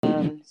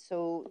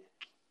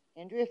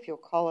Andrea, if you'll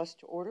call us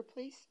to order,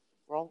 please.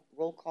 Roll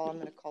call. I'm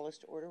going to call us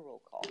to order.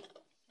 Roll call.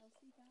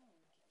 Kelsey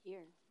Ballard.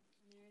 Here.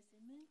 Amaris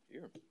Inman.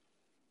 Here.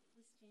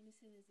 Liz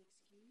Jameson is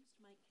excused.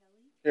 Mike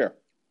Kelly. Here.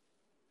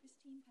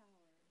 Christine Power.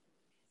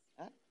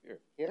 Here.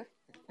 Here?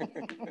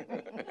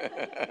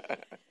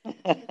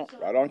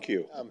 Right on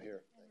cue. I'm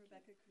here. And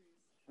Rebecca Cruz.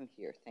 I'm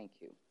here. Thank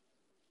you.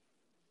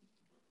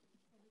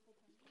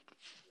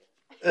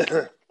 Thank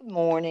you. Good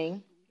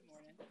morning.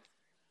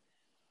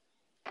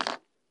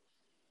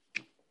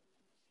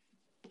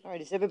 All right,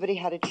 has everybody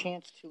had a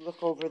chance to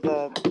look over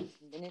the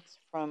minutes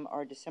from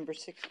our December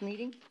 6th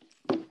meeting?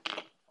 I'll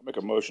make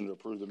a motion to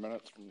approve the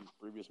minutes from the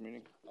previous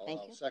meeting.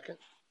 Thank you. Second.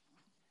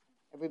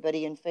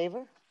 Everybody in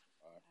favor?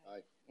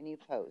 Aye. Any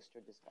opposed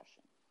or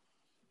discussion?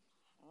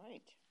 All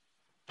right.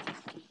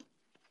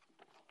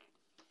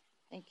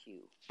 Thank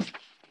you.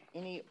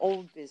 Any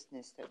old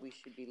business that we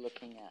should be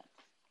looking at?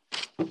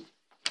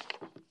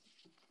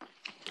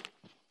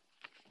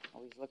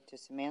 Always look to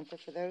Samantha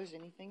for those.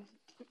 Anything?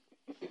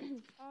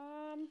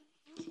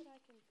 Not that I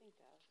can think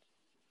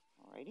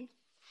of. All righty.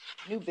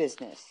 New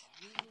business.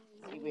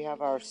 See, we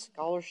have our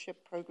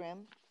scholarship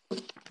program.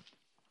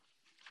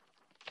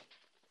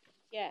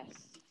 Yes.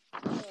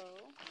 So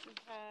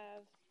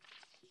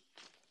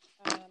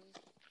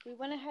we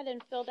went ahead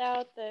and filled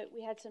out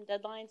we had some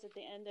deadlines at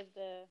the end of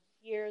the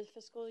year, the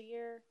fiscal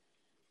year,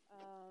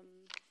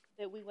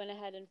 that we went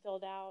ahead and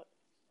filled out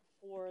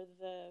for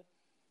the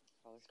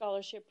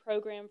scholarship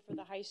program for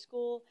the high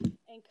school.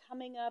 And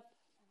coming up,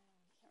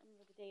 I can't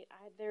remember the date,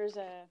 there's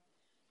a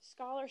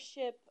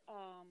scholarship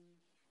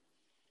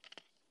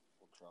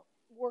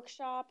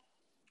workshop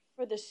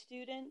for the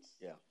students.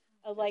 Yeah.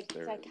 To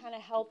kind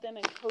of help them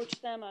and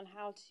coach them on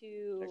how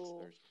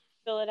to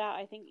fill it out.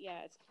 I think,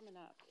 it's coming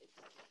up.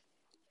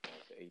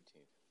 It's the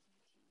 18th.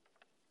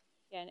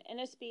 Yeah, an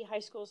NSB High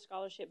School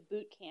Scholarship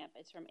Boot Camp.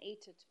 It's from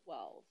 8 to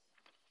 12.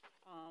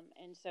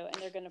 And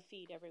they're going to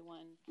feed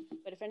everyone.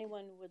 But if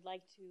anyone would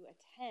like to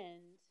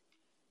attend,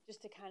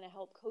 just to kind of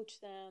help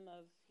coach them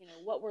of,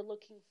 what we're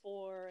looking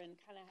for and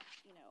kind of,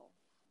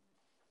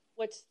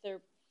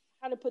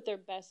 how to put their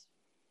best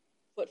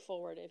foot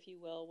forward, if you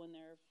will, when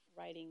they're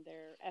writing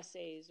their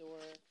essays. Or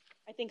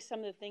I think some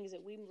of the things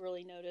that we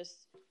really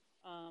noticed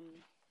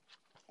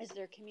is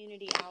their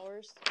community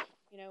hours,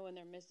 when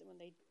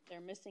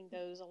they're missing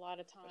those a lot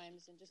of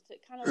times, and just to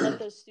kind of let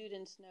those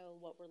students know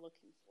what we're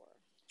looking for.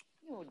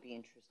 What would be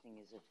interesting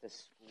is if the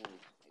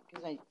schools,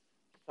 because I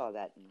saw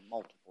that in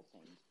multiple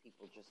things,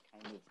 people just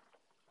kind of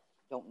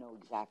don't know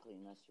exactly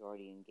unless you're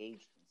already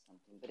engaged in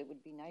something. But it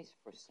would be nice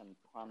for some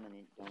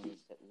prominent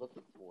donors that look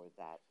for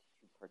that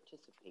to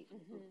participate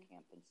in the boot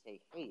camp and say,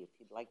 hey, if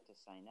you'd like to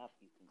sign up,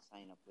 you can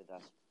sign up with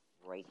us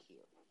right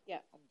here.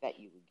 Yeah. I bet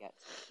you would get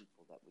some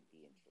people that would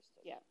be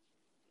interested. Yeah.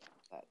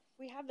 But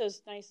we have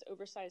those nice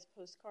oversized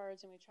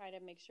postcards, and we try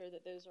to make sure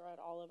that those are at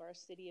all of our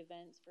city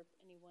events for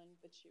anyone.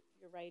 But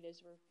you're right,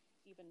 as we're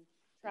even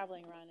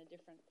traveling around in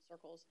different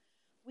circles.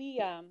 We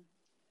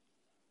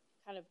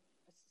kind of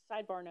a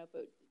sidebar note,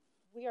 but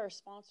we are a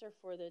sponsor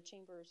for the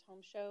Chamber's Home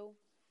Show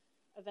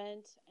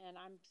event, and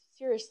I'm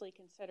seriously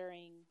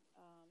considering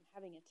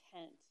having a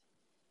tent,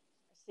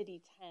 a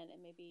city tent,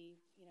 and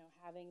maybe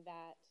having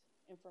that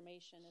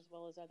information as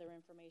well as other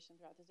information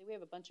throughout the city. We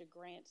have a bunch of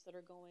grants that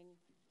are going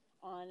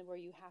on where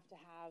you have to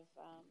have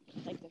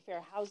like the fair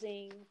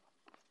housing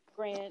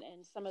grant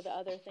and some of the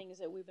other things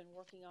that we've been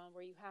working on,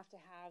 where you have to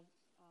have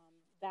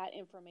that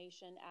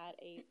information at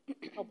a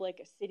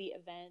city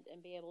event and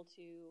be able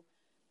to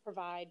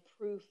provide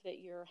proof that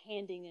you're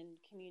handing and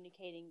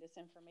communicating this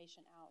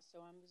information out.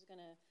 So I'm just going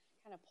to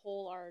kind of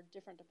poll our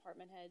different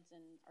department heads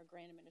and our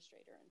grant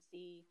administrator and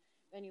see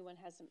if anyone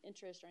has some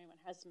interest or anyone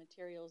has some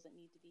materials that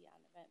need to be at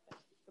an event. But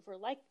if we're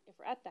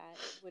at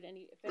that, if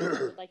anyone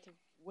would like to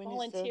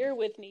volunteer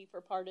with me for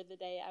part of the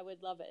day, I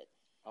would love it.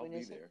 I'll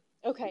be there.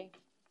 Okay.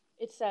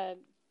 It's the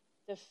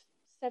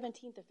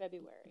 17th of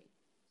February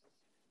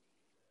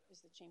is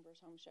the Chamber's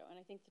Home Show. And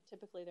I think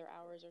typically their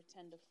hours are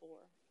 10 to 4.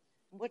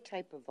 what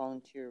type of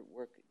volunteer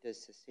work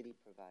does the city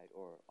provide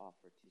or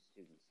offer to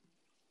students?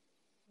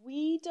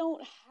 We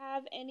don't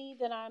have any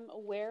that I'm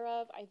aware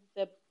of.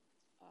 The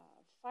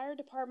fire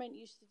department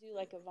used to do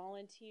like a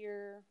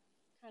volunteer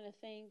kind of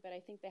thing, but I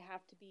think they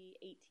have to be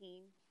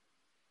 18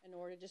 in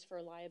order, just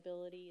for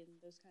liability and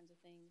those kinds of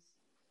things.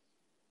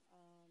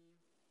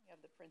 We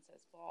have the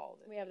Princess Ball.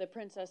 We have the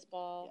Princess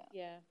Ball,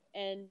 yeah.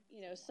 And,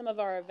 some of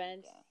our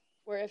events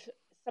where if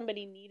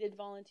somebody needed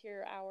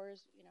volunteer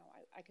hours,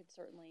 I could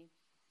certainly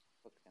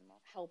hook them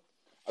up. Help.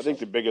 I think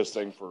the biggest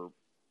thing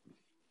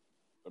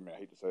I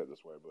hate to say it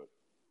this way, but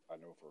I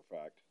know for a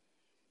fact,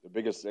 the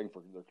biggest thing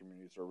for their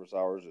community service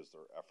hours is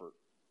their effort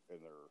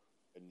and their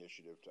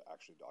initiative to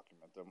actually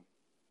document them.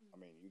 I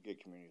mean, you get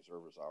community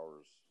service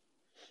hours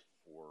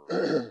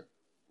for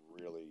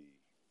really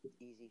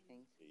easy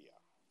things. Yeah.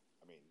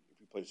 I mean, if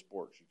you play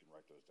sports, you can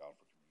write those down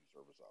for community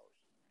service hours.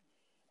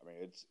 I mean,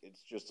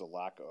 it's just a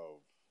lack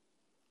of,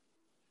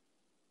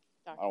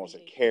 I don't want to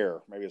say care.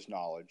 Maybe it's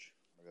knowledge.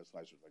 Maybe that's a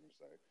nicer thing to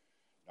say.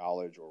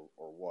 Knowledge or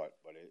what,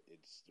 but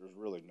there's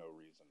really no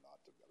reason not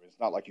to. I mean, it's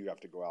not like you have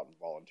to go out and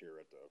volunteer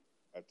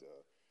at the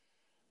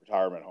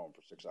retirement home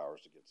for 6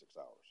 hours to get 6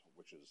 hours,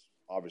 which is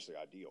obviously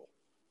ideal.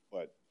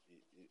 But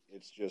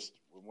it's just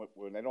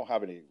when they don't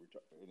have any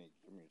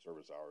community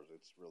service hours,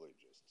 it's really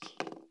just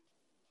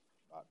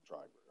not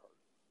trying very hard.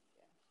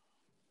 Yeah.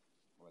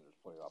 When there's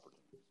plenty of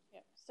opportunities.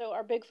 Yeah. So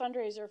our big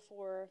fundraiser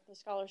for the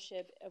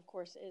scholarship, of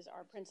course, is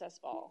our Princess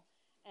Ball.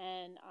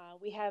 And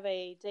we have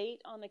a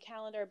date on the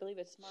calendar. I believe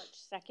it's March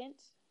 2nd.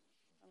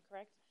 I'm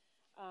correct.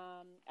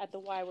 At the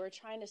Y. We're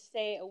trying to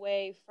stay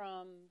away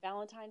from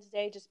Valentine's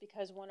Day just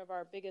because one of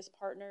our biggest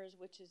partners,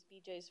 which is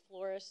BJ's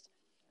Florist,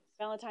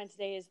 Valentine's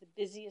Day is the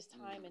busiest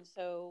time, and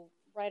so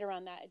right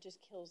around that, it just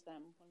kills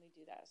them when we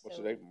do that. What's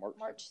so the date?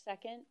 March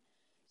 2nd.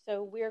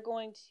 So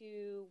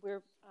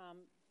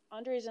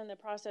Andre's in the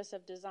process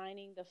of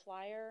designing the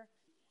flyer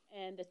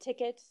and the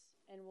tickets,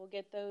 and we'll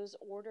get those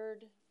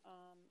ordered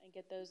and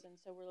get those. And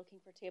so we're looking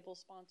for table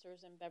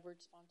sponsors and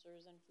beverage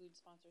sponsors and food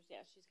sponsors.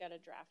 Yeah, she's got a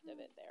draft of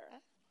it there.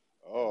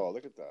 Oh,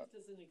 look at that.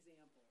 Just as an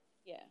example.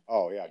 Yeah.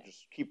 Oh, yeah.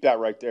 Just keep that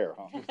right there,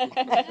 huh?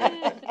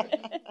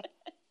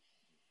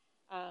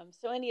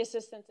 So any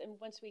assistance, and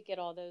once we get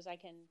all those, if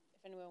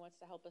anyone wants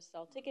to help us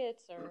sell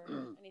tickets or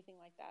anything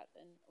like that,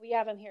 then we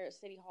have them here at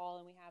City Hall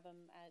and we have them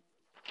at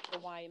the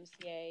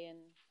YMCA and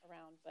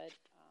around, but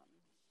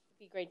it'd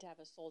be great to have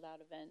a sold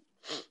out event.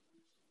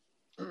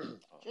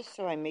 Just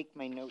so I make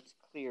my notes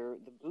clear,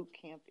 the boot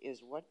camp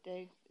is what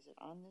day? Is it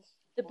on this?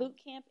 The boot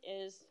camp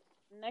is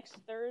next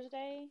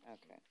Thursday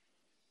Okay.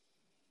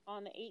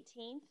 on the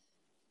 18th,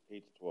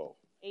 8 to 12.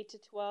 8 to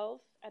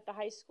 12 at the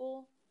high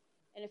school.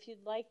 And if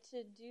you'd like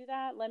to do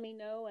that, let me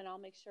know, and I'll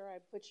make sure I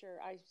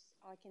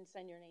can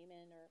send your name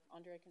in, or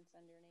Andrea can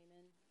send your name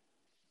in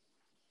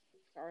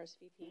to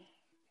RSVP.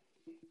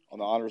 On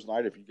the honors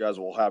night, if you guys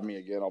will have me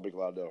again, I'll be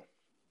glad to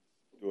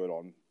do it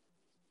on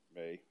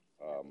May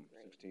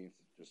 16th,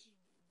 just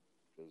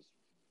because,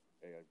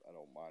 hey, I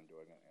don't mind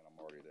doing it, and I'm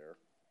already there,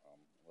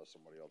 unless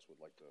somebody else would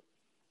like to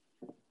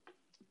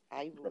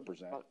I will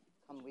represent.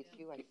 come with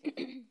you, I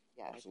think.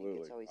 Yeah, Absolutely. I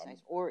think it's always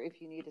nice. Or if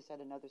you need us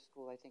at another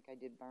school, I think I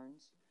did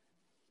Burns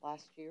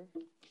last year.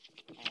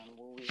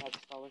 Will we have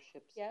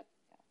scholarships? Yep.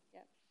 Yeah.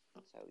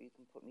 Yep. So you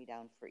can put me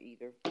down for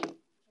either.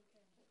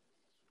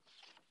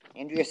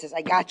 Andrea says,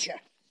 I gotcha.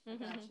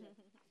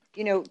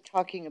 You know,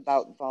 talking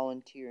about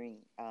volunteering,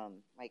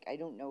 Mike, I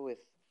don't know if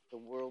the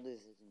world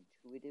is as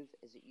intuitive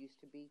as it used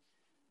to be.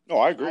 No,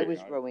 I agree. I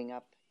was growing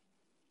up,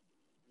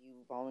 you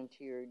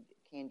volunteered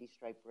Candy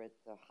Striper at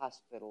the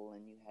hospital,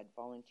 and you had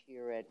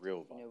volunteer at,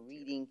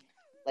 reading,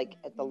 like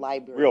at the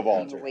library. Real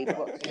giving volunteer. away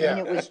books. Yeah. I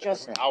mean, it was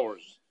just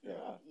Hours. Yeah.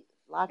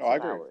 lots No, I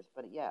of agree. hours,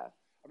 but yeah.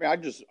 I mean,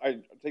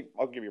 I think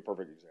I'll give you a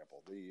perfect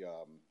example. The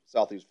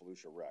Southeast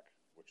Volusia Rec,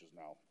 which is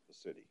now the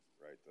city,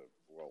 right?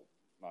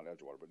 Not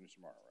Edgewater, but New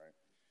Smyrna, right?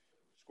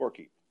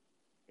 Scorekeep,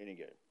 any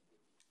game.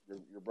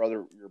 Your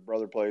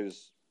brother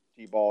plays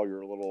t-ball.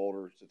 You're a little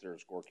older. Sit there and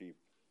scorekeep.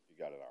 You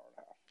got an hour and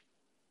a half.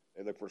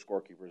 They look for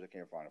scorekeepers. They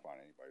can't find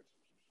anybody to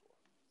score.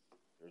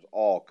 There's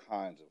all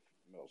kinds of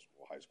middle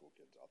school, high school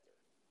kids out there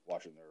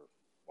watching their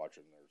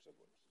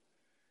siblings.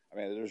 I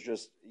mean, there's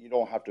just, you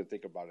don't have to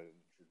think about it in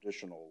a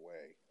traditional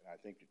way. And I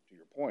think, to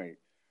your point,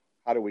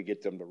 how do we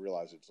get them to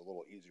realize it's a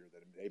little easier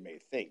than they may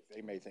think?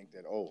 They may think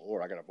that, oh,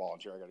 Lord, I got to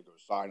volunteer. I got to go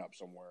sign up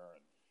somewhere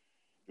and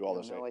do all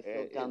I this. don't know, I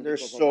feel dumb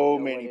There's because I so don't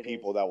know many what it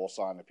people is. that will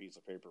sign a piece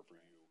of paper for you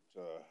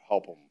to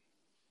help them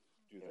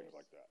do There things is.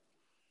 like that.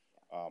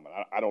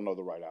 And I don't know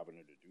the right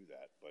avenue to do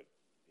that, but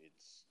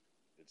it's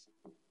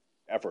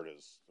effort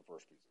is the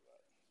first piece of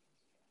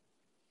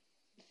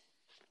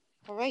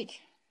that. All right.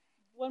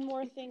 One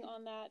more thing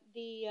on that,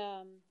 the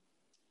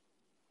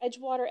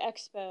Edgewater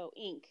Expo,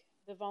 Inc.,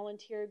 the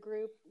volunteer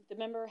group, the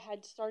member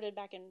had started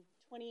back in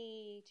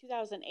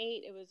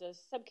 2008. It was a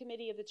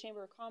subcommittee of the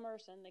Chamber of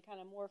Commerce, and they kind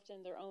of morphed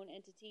in their own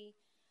entity.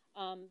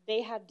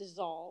 They have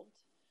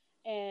dissolved,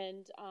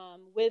 and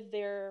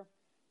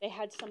they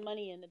had some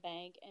money in the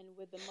bank, and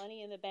with the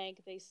money in the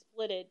bank, they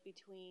split it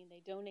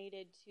they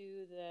donated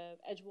to the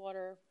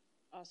Edgewater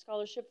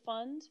Scholarship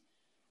Fund.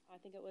 I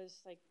think it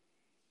was like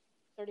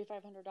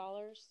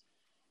 $3,500.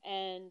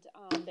 And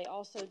they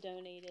also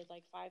donated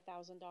like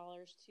 $5,000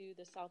 to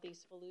the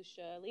Southeast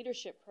Volusia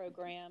Leadership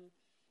Program,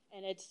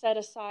 and it's set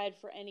aside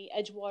for any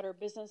Edgewater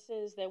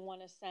businesses that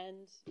want to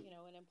send,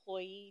 an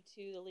employee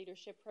to the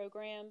leadership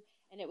program,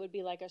 and it would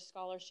be like a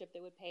scholarship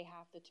that would pay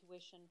half the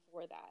tuition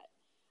for that.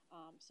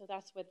 So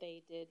that's what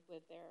they did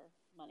with their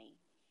money.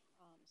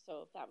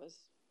 So that was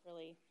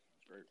really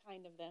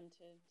kind of them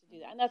to do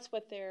that, and that's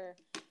what their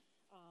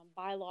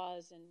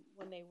bylaws, and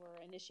when they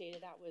were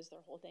initiated, that was their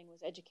whole thing,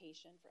 was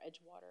education for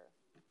Edgewater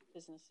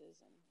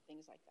businesses and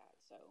things like that.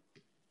 So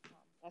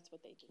that's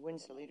what they did.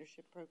 When's the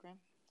leadership program?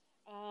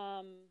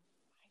 I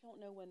don't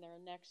know when their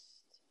next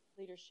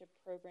leadership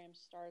program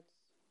starts.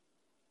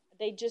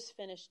 They just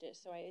finished it,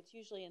 so it's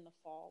usually in the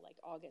fall, like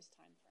August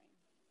time frame.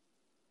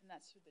 And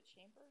that's through the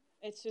chamber?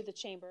 It's through the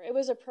chamber. It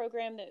was a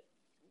program that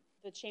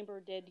the chamber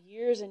did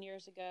years and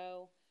years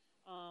ago.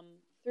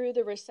 Through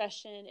the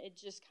recession, it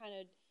just kind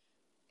of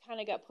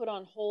got put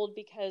on hold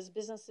because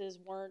businesses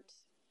weren't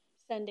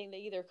sending. They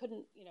either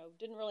couldn't,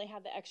 didn't really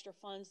have the extra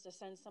funds to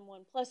send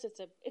someone. Plus, it's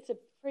a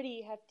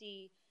pretty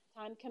hefty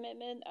time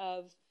commitment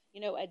of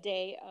a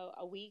day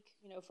a week,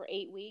 for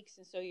 8 weeks,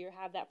 and so you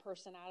have that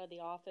person out of the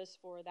office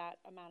for that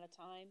amount of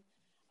time,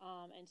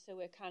 and so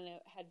it kind of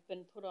had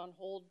been put on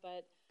hold,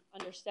 but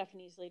under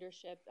Stephanie's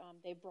leadership,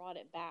 they brought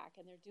it back,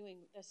 and they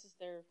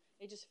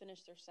just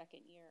finished their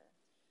second year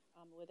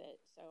with it.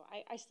 So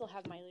I still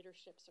have my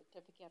leadership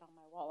certificate on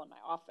my wall in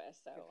my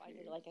office. So I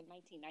did like in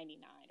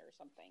 1999 or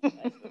something.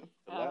 But,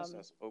 The last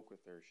I spoke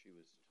with her, she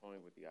was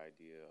toying with the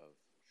idea of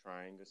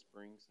trying a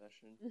spring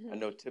session. Mhm. I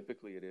know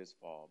typically it is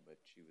fall, but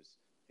she was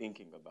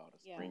thinking about a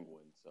Yeah. spring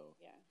one. So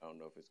Yeah. I don't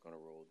know if it's going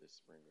to roll this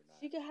spring or not.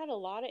 She had a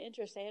lot of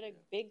interest. They had a Yeah.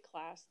 big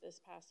class this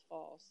past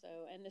fall.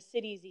 So, and the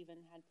cities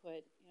even had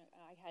put,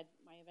 I had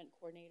my event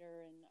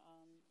coordinator and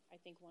I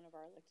think one of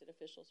our elected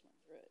officials went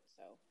through it.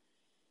 So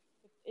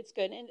it's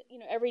good. And,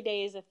 every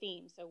day is a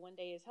theme. So one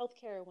day is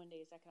healthcare, one day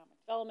is economic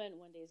development,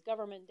 one day is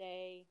government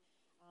day.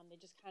 They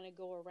just kind of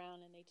go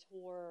around and they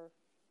tour,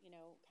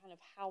 kind of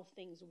how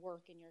things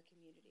work in your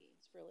community.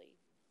 It's really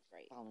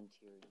great.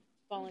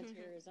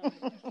 Volunteerism.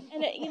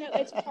 And,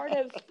 it's part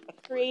of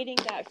creating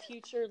that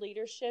future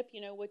leadership,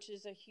 which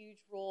is a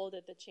huge role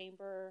that the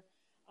chamber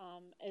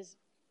has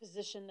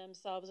positioned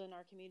themselves in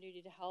our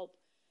community to help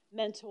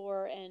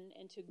mentor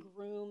and to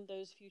groom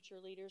those future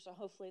leaders. So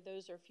hopefully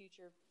those are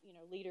future,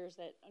 leaders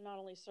that not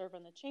only serve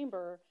on the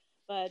chamber,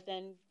 but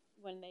then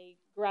when they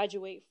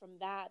graduate from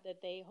that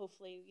they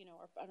hopefully,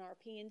 are on our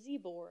P&Z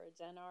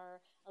boards and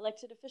our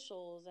elected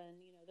officials and,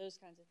 those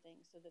kinds of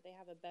things so that they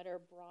have a better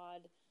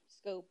broad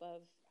scope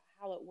of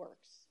how it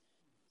works.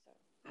 So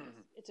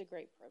it's a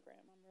great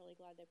program. I'm really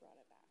glad they brought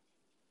it back.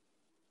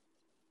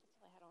 That's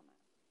all I had on that.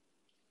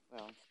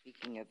 Well,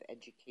 speaking of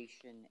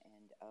education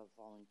and of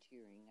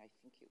volunteering, I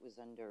think it was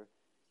under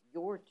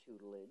your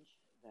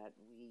tutelage that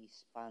we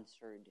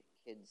sponsored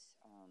kids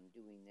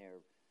doing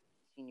their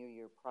senior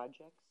year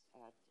projects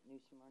at New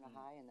Smyrna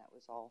High, and that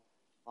was all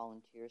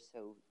volunteers.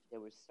 So there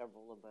were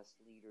several of us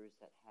leaders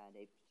that had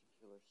a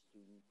particular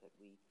student that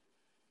we,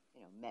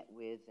 met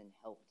with and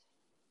helped,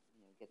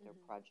 get their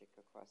project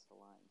across the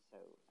line. So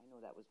I know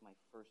that was my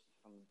first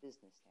from a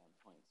business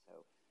standpoint.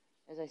 So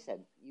as I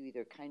said, you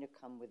either kind of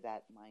come with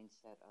that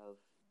mindset of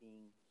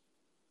being,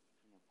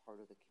 part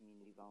of the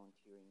community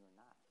volunteering or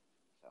not.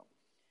 So,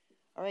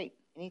 all right.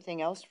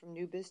 Anything else from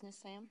new business,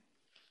 Sam?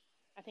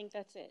 I think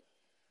that's it.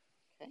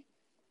 Okay.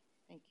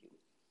 Thank you.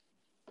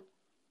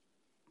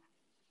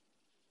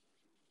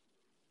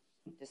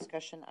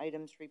 Discussion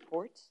items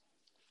reports.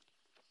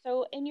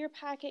 So in your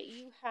packet,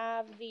 you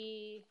have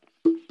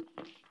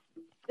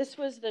this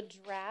was the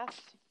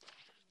draft.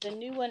 The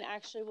new one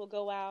actually will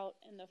go out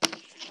in the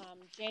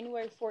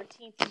January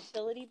 14th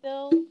utility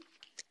bill.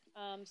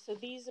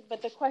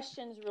 But the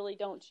questions really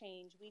don't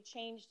change. We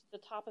changed the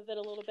top of it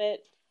a little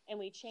bit, and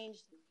we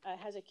changed,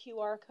 has a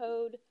QR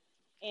code,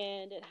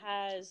 and it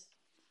has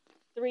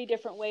 3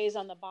 different ways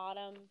on the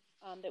bottom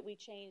that we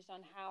changed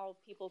on how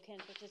people can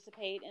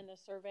participate in the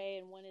survey.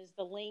 And one is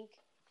the link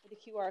with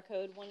the QR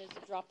code. One is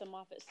to drop them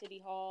off at City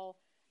Hall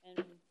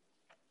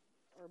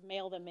or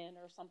mail them in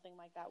or something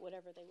like that,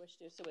 whatever they wish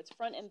to. So it's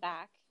front and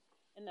back.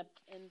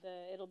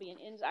 It'll be an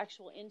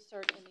actual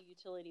insert in the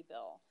utility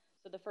bill.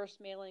 So the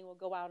first mailing will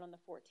go out on the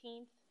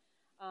 14th,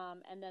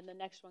 and then the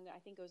next one I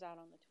think goes out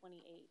on the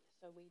 28th.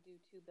 So we do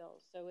 2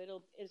 bills. So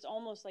it's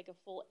almost like a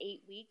full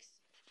 8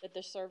 weeks that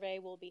the survey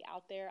will be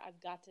out there.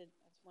 That's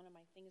one of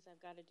my things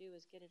I've got to do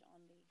is get it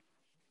on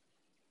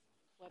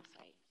the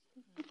website.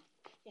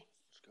 Yes.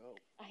 Let's go.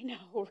 I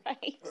know,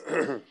 right?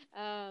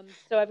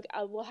 So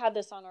we'll have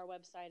this on our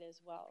website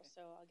as well.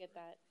 So I'll get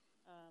that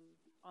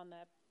on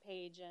the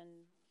page and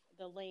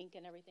the link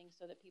and everything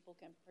so that people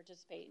can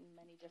participate in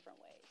many different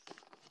ways.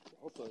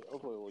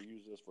 Hopefully we'll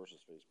use this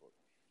versus Facebook.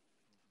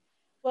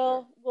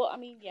 Well, I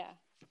mean, yeah,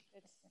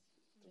 it's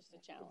just a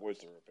To challenge. voice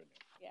their opinion.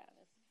 Yeah,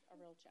 that's a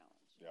real challenge.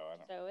 Yeah, I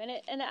know. So,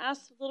 and it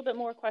asks a little bit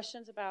more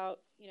questions about,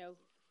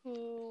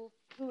 who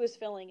is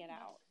filling it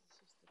out,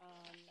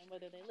 and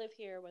whether they live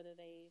here, whether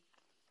they,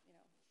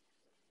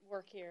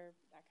 work here,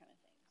 that kind of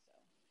thing.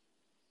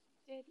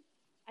 So,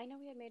 I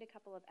know we had made a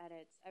couple of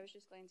edits. I was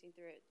just glancing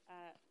through it.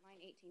 Line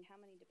 18, how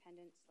many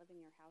dependents live in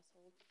your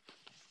household?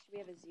 Should we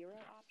have a 0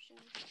 option?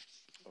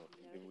 Oh,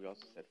 and then we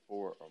also said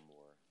 4 or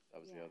more.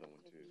 That was the other one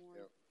so too. more.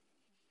 Yep.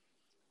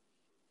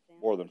 Sam?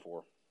 More than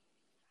 4.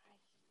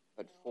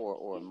 But 4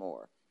 or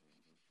more.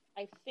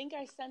 I think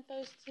I sent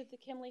those to the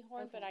Kimley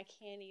Horn, but Okay. I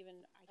can't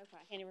even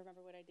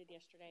remember what I did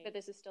yesterday. But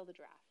this is still the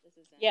draft. This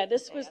isn't. Yeah,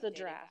 this the was the updated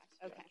draft.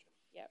 fact. Okay.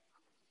 Yep.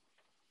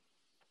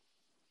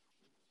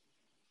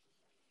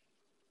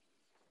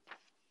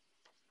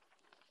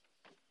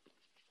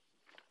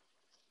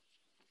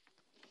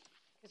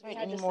 Because we Right,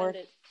 had to any more-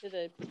 send it to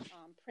the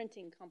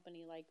printing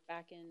company like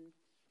back in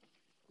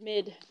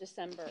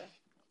mid-December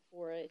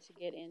for it to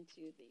get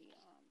into the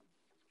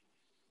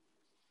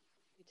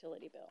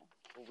utility bill.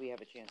 Will we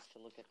have a chance to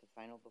look at the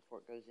final before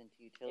it goes into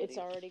utilities? It's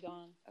already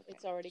gone. Okay.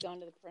 It's already gone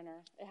to the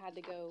printer. It had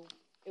to go.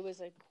 It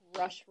was a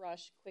rush,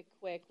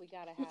 quick. We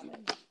gotta have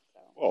it. So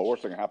Well, the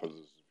worst thing that happens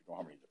is if you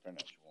don't have any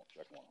dependents, you won't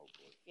check one,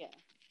 hopefully. Yeah,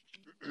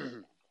 I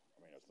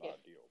mean, it's not Yeah.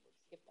 ideal, but.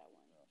 skip that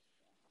one.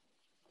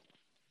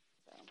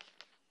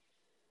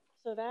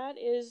 So that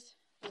is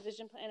the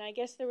vision plan. And I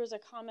guess there was a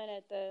comment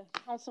at the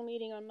council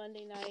meeting on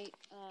Monday night.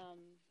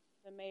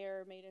 The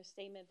mayor made a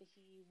statement that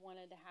he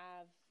wanted to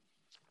have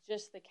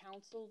just the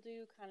council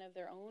do kind of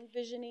their own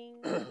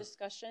visioning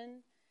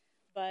discussion.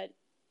 But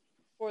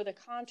for the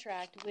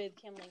contract with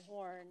Kimley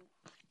Horn,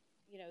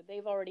 you know,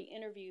 they've already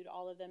interviewed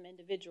all of them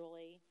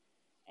individually.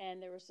 And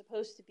there was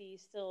supposed to be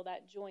still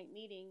that joint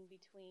meeting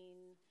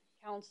between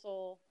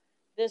council,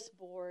 this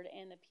board,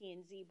 and the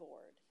P&Z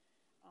board.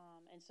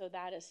 And so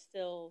that is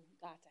still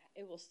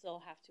it will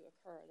still have to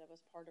occur. That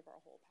was part of our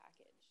whole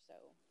package. So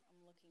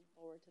I'm looking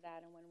forward to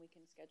that and when we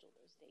can schedule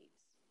those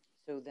dates.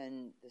 So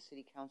then the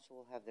city council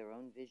will have their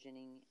own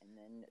visioning, and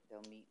then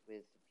they'll meet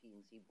with the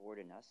P&Z board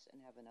and us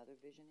and have another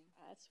visioning?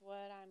 That's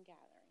what I'm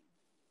gathering.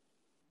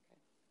 Okay.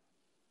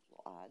 It's a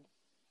little odd.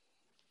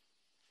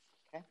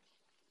 Okay.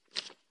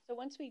 So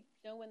once we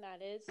know when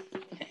that is,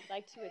 if you'd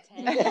like to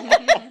attend,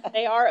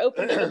 they are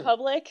open to the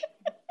public.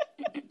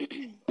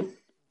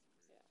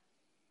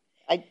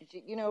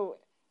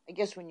 I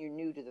guess when you're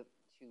new to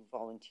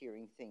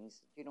volunteering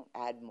things, you don't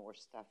add more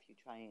stuff. You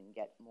try and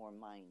get more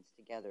minds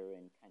together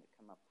and kind of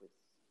come up with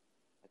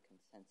a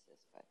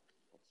consensus, but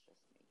that's just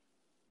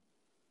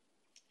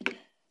me.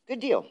 Good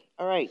deal.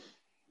 All right.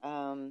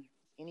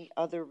 Any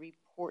other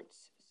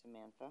reports,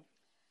 Samantha?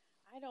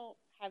 I don't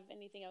have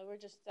anything else. We're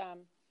just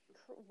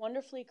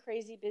wonderfully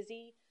crazy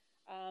busy.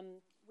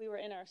 We were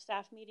in our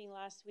staff meeting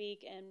last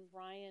week, and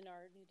Ryan,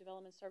 our new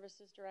development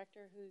services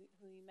director, who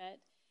you met,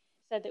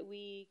 said that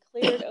we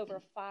cleared over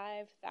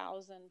 5,000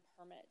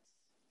 permits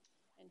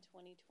in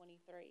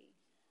 2023.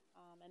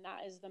 And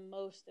that is the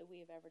most that we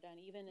have ever done,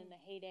 even in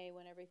the heyday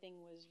when everything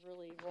was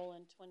really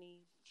rolling 2006,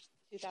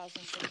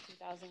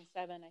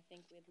 2007. I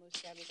think we had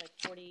most average like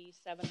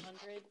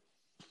 4,700,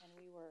 and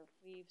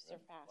we've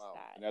surpassed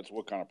that. And that's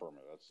what kind of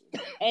permit? That's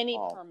Any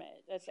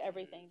permit. That's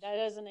everything. That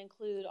doesn't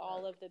include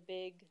all of the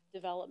big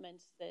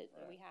developments that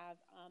we have.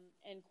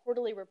 And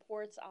quarterly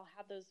reports, I'll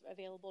have those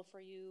available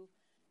for you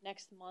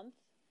next month.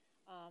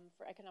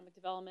 For economic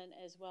development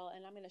as well,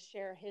 and I'm going to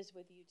share his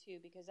with you too,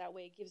 because that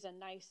way it gives a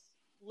nice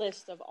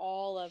list of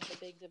all of the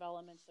big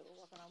developments that we're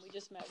working on. We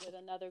just met with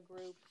another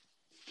group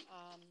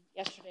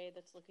yesterday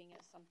that's looking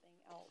at something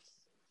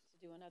else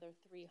to do another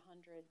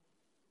 300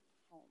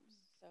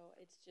 homes. So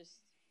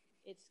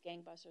it's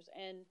gangbusters.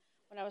 And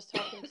when I was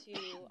talking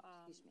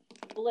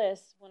to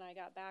Bliss when I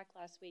got back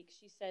last week,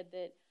 she said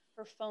that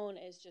her phone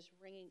is just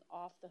ringing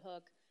off the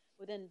hook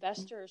with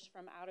investors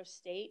from out of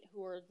state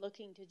who are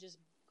looking to just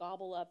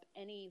gobble up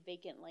any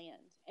vacant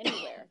land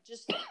anywhere,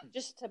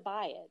 just to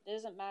buy it. It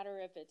doesn't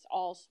matter if it's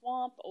all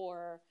swamp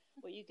or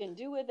what you can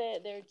do with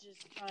it. They're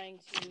just trying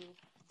to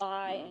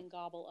buy and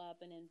gobble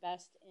up and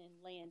invest in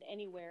land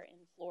anywhere in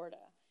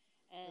Florida.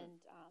 And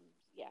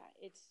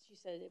she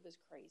said it was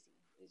crazy.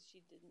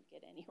 She didn't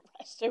get any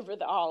rest over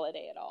the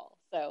holiday at all.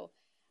 So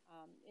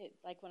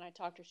like when I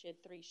talked to her, she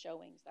had 3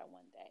 showings that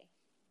one day.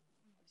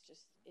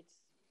 It's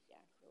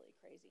really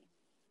crazy.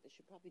 They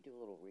should probably do a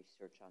little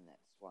research on that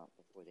swamp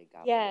before they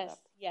gobble it up.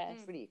 Yes.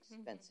 It's pretty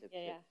expensive to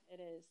it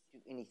is. do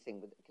anything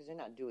with it, because they're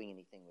not doing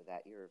anything with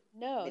that. You're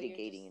No,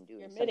 mitigating and doing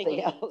you're something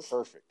mitigating. else.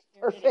 perfect.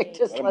 Perfect.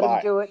 Just Let let 'em them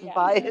buy do it and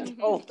buy it.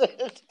 Hold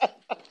it.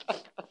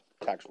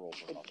 Tax roll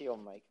for Good nothing. deal,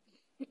 Mike.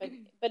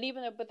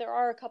 But there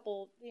are a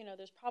couple,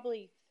 there's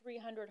probably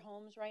 300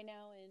 homes right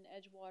now in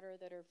Edgewater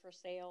that are for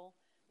sale,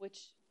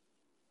 which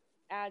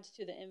adds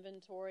to the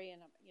inventory.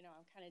 And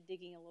I'm kind of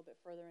digging a little bit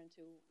further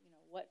into,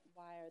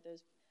 why are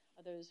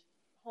those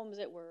homes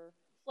that were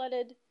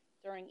flooded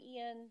during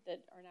Ian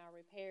that are now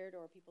repaired,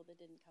 or people that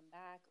didn't come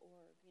back, or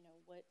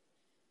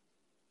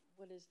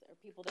or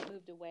people that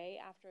moved away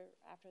after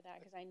that?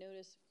 Because I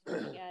noticed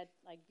looking at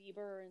like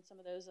Bieber and some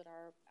of those that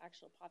our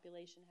actual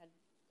population had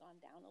gone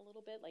down a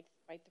little bit, like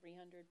by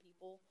 300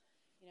 people.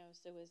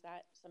 So is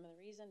that some of the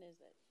reason? Is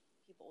that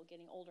people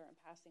getting older and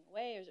passing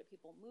away, or is it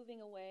people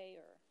moving away,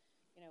 or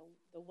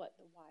the why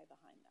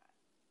behind that?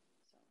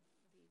 So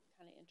it'd be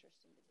kind of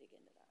interesting to dig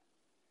into that.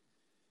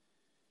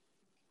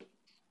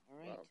 All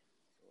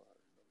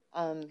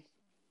right.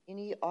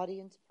 Any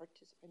audience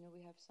participant? I know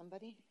we have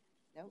somebody.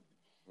 No.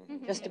 Just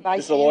a Just a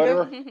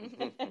bystander.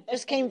 loiterer?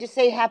 Just came to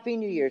say Happy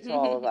New Year to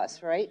all of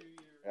us, right?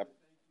 Yep.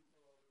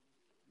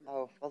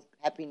 Oh, well,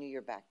 Happy New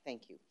Year back.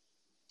 Thank you.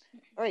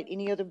 All right.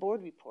 Any other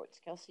board reports?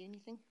 Kelsey,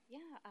 anything? Yeah,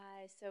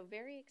 so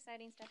very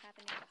exciting stuff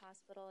happened at the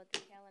hospital. At the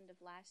tail end of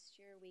last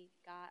year, we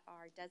got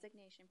our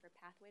designation for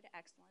Pathway to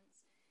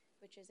Excellence,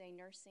 which is a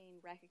nursing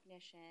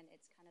recognition.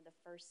 It's kind of the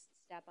first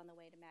step on the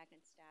way to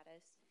magnet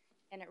status.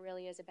 And it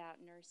really is about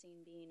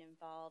nursing being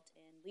involved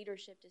in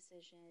leadership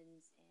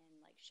decisions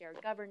and like shared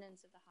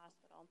governance of the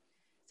hospital.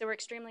 So we're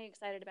extremely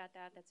excited about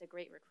that. That's a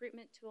great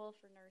recruitment tool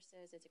for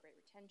nurses. It's a great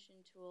retention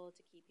tool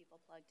to keep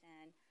people plugged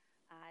in.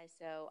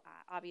 So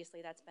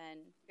obviously that's been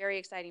very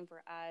exciting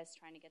for us,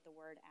 trying to get the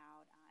word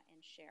out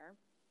and share.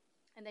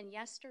 And then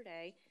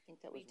yesterday, I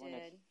think that was one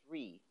of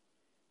 3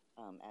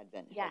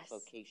 Advent Health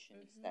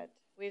locations that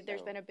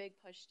There's So- been a big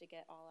push to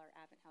get all our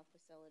Advent Health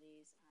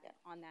facilities Yeah.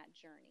 on that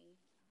journey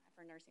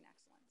for nursing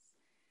excellence.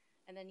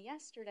 And then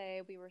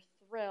yesterday, we were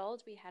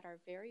thrilled. We had our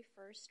very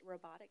first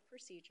robotic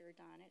procedure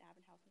done at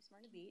Advent Health in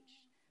Smyrna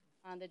Beach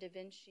on the Da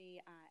Vinci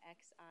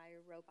XI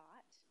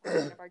robot,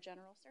 one of our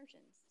general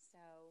surgeons.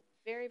 So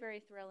very,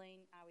 very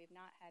thrilling. We've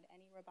not had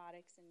any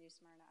robotics in New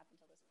Smyrna up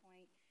until this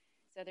point.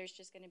 So there's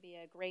just going to be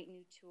a great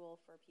new tool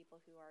for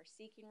people who are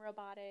seeking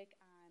robotic.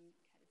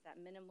 It's that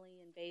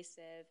minimally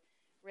invasive,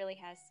 really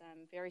has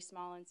some very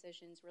small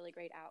incisions, really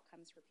great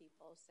outcomes for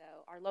people. So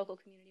our local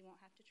community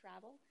won't have to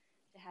travel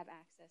to have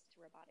access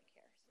to robotic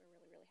care. So we're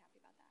really, really happy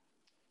about that.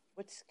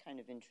 What's kind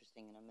of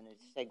interesting, and I'm going to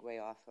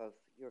segue off of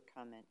your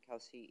comment,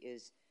 Kelsey,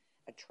 is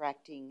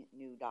attracting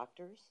new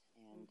doctors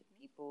and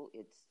people.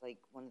 It's like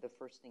one of the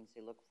first things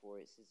they look for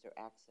is there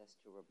access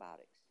to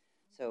robotics.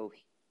 So,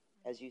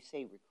 as you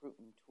say,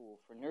 recruitment tool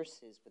for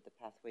nurses, but the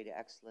Pathway to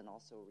Excellence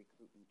also a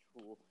recruitment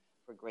tool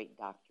for great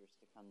doctors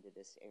to come to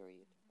this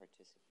area to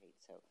participate.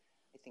 So,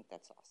 I think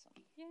that's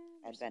awesome. Yeah,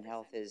 Advent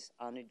Health is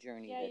on a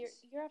journey. yeah,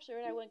 That's you're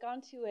absolutely right. I went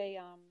gone to a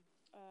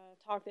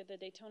talk that the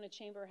Daytona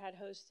Chamber had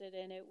hosted,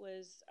 and it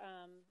was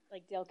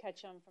like Dale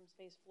Ketchum from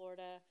Space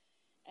Florida,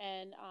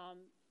 and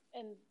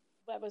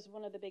that was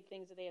one of the big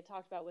things that they had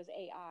talked about was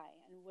AI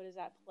and what does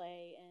that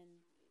play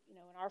in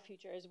our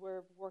future as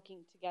we're working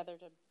together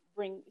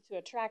to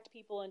attract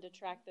people and to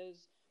attract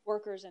those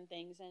workers and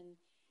things. And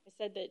it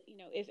said that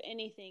if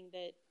anything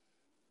that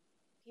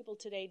people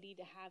today need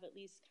to have at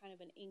least kind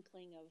of an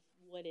inkling of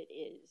what it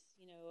is,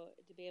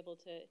 to be able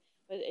to,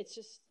 but it's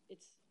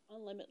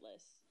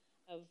unlimitless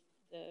of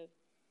the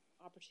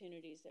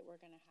opportunities that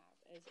we're going to have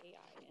as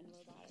AI and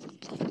robotics.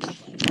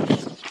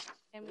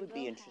 And it we would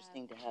be will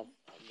interesting to have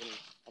a little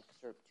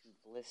excerpt to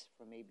Bliss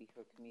from maybe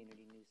her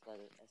community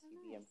newsletter,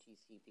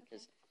 SCBMTC,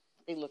 because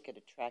they look at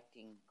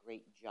attracting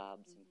great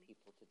jobs and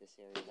people to this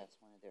area.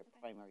 That's one of their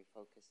primary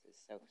focuses.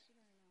 So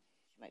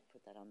she might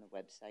put that on the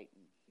website,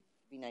 and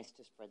it'd be nice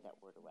to spread that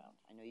word around.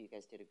 I know you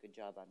guys did a good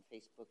job on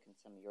Facebook and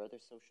some of your other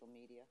social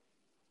media.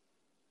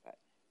 But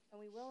And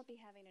we will be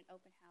having an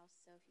open house,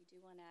 so if you do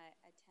want to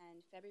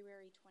attend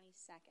February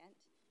 22nd,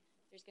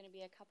 there's going to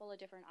be a couple of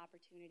different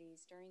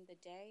opportunities. During the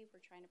day, we're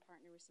trying to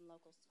partner with some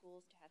local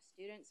schools to have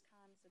students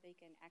come so they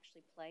can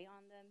actually play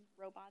on the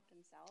robot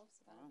themselves,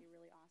 so that'll be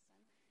really awesome.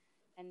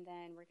 And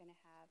then we're going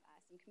to have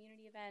some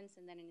community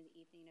events, and then in the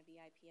evening, a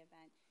VIP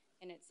event,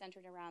 and it's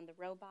centered around the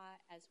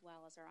robot as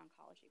well as our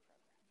oncology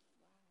program.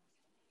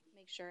 Wow.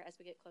 Make sure as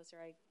we get closer,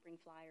 I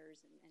bring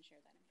flyers and share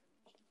that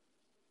information.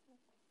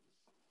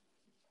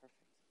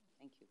 perfect.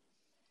 Thank you.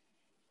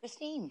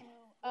 Christine.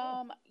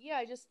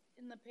 Yeah, just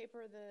in the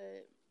paper,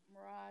 the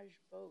Mirage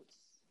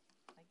boats,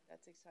 like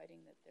that's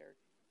exciting that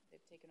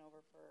they've taken over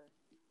for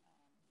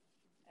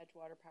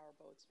Edgewater Power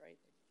Boats, right?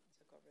 They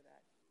took over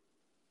that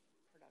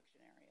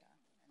production area,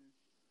 and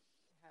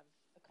to have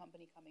a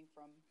company coming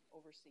from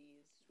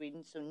overseas.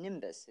 Sweden. So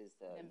Nimbus is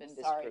the Nimbus,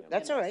 Nimbus sorry, group.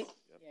 That's all right.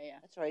 Nimbus.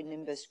 Yeah. That's all right.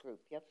 Nimbus Group.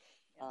 Yep.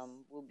 Yes.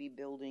 We'll be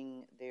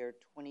building their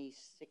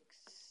 26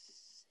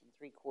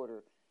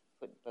 3/4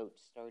 foot boat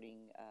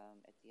starting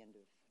at the end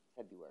of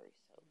February.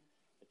 So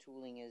the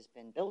tooling has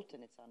been built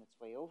and it's on its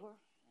way over.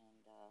 And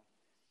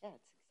yeah,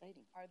 it's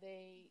exciting. Are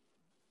they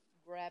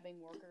grabbing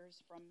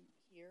workers from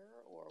here,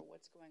 or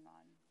what's going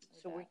on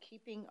with So that? we're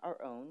keeping our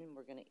own, and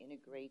we're going to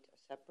integrate a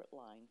separate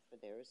line for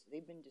theirs.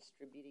 They've been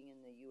distributing in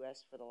the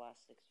U.S. for the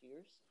last 6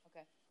 years.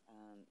 Okay.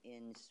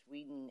 In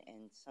Sweden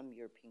and some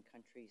European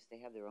countries, they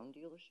have their own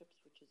dealerships,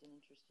 which is an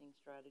interesting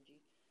strategy,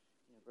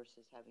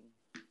 versus having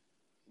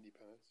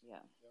Independence.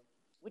 Yeah. Yep.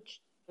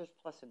 Which there's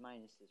plus and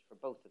minuses for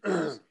both of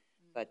those.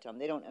 But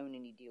they don't own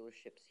any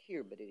dealerships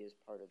here, but it is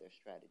part of their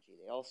strategy.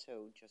 They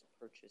also just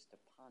purchased a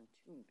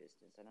pontoon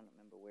business. I don't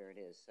remember where it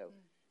is. So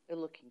they're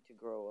looking to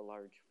grow a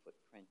large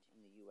footprint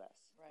in the U.S.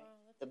 Right. Wow,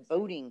 that's The exciting.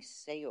 boating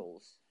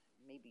sales,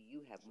 maybe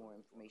you have more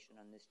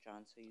information on this,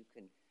 John, so you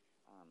can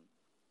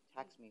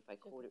tax me if I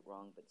quote it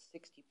wrong, but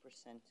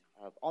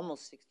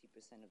almost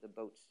 60% of the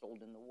boats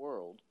sold in the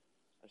world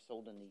are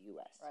sold in the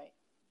U.S. Right.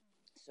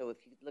 So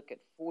if you look at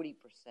 40%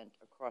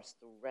 across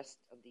the rest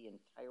of the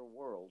entire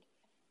world,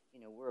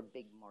 we're a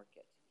big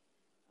market.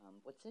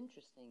 What's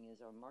interesting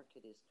is our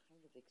market is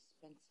kind of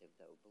expensive,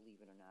 though, believe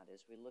it or not,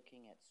 as we're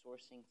looking at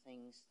sourcing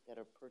things that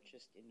are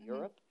purchased in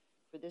Europe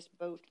for this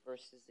boat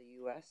versus the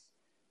U.S.,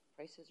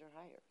 prices are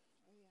higher.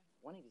 Oh, yeah.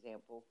 One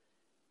example,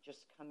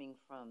 just coming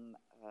from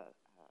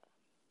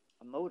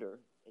a motor,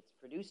 it's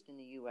produced in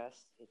the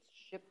U.S., it's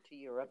shipped to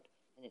Europe,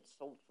 and it's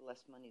sold for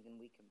less money than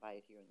we can buy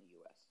it here in the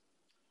U.S.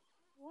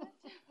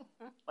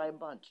 What? By a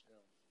bunch.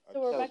 So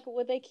Rebecca,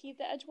 would they keep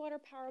the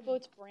Edgewater Power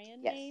Boats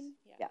brand Yes. name?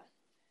 Yeah.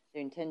 They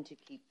intend to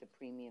keep the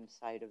premium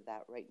side of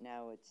that. Right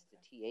now it's the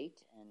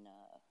T8, and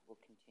we'll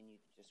continue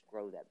to just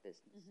grow that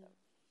business. So,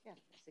 yeah,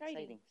 it's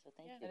exciting. So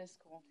thank you. That is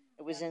cool.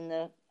 It was in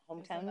the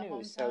hometown the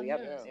news, so hometown yep,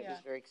 news, it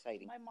was yeah. very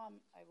exciting. My mom,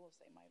 I will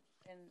say,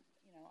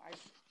 I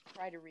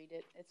try to read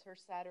it. It's her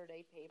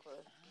Saturday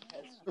paper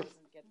because she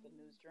doesn't get the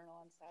News Journal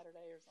on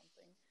Saturday or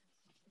something.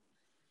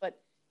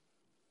 But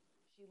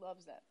she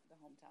loves the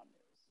hometown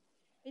news.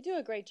 They do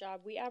a great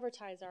job. We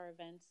advertise our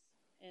events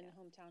in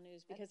Hometown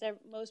News because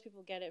most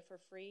people get it for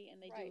free,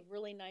 and they do Right.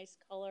 really nice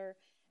color.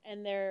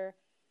 And I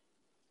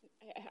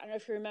don't know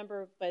if you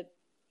remember, but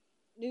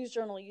News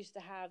Journal used to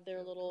have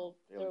their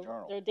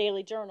their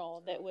daily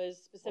journal that was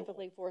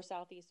specifically for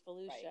Southeast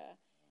Volusia.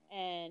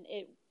 And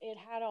it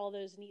had all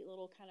those neat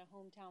little kind of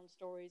hometown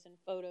stories and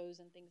photos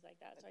and things like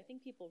that. So I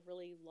think people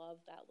really love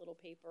that little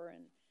paper,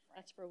 and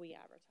that's where we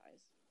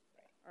advertise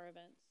our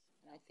events.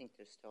 And I think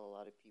there's still a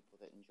lot of people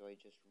that enjoy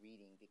just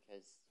reading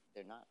because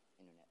they're not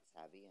internet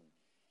savvy. And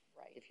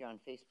if you're on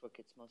Facebook,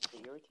 it's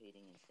mostly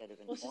irritating instead of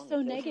Well, it's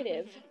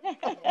informative. just so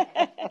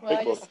negative. Well,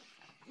 I Facebook.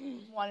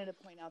 just wanted to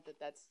point out that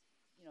that's,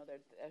 you know,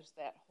 there's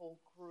that whole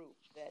group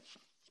that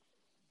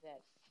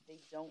they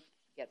don't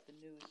get the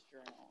News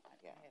Journal. I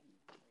haven't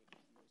been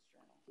reading the News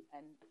Journal,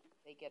 and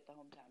they get the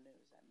Hometown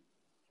News and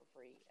for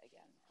free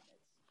again. And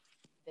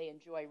they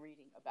enjoy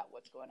reading about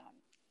what's going on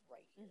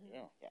right here.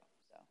 Yeah.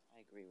 So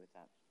I agree with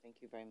that.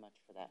 Thank you very much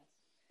for that.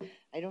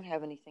 I don't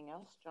have anything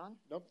else, John.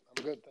 Nope,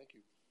 I'm good, thank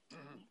you.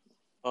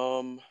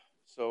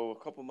 So a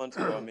couple months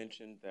ago, I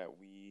mentioned that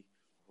we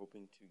were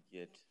hoping to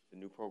get the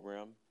new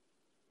program,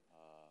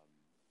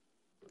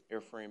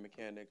 airframe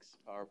mechanics,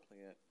 power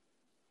plant,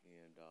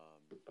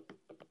 and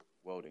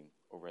welding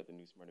over at the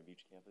New Smyrna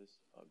Beach campus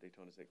of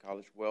Daytona State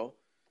College. Well,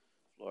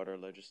 Florida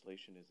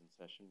legislation is in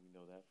session. We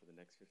know that for the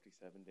next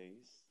 57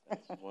 days.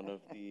 That's one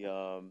of the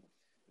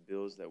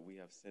bills that we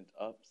have sent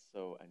up.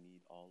 So I need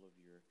all of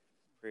your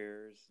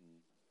prayers and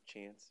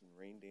chants and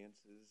rain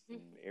dances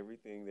and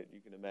everything that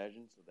you can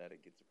imagine so that it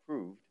gets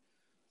approved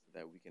so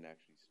that we can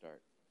actually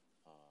start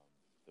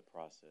the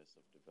process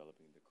of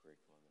developing the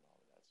curriculum and all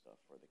of that stuff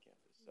for the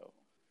campus. So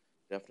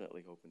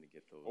definitely hoping to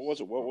get those. What was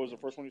it? What was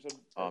the first one you said?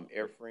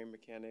 Airframe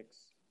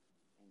mechanics,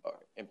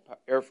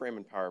 airframe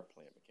and power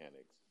plant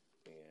mechanics,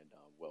 and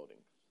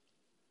welding.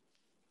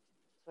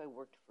 So I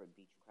worked for a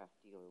Beechcraft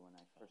dealer when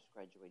I first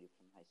graduated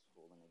from high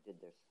school, and I did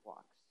their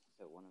squawks.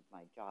 So one of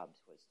my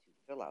jobs was to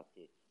fill out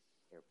the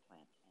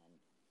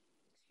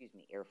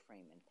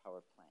airframe and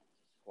power plant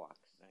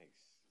squawks.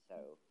 Nice.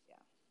 So yeah,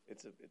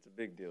 It's a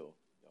big deal.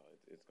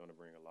 It's going to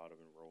bring a lot of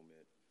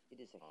enrollment. it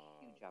is a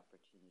huge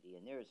opportunity,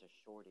 and there is a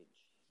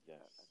shortage.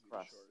 Yes.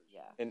 Across,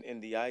 yeah. And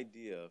the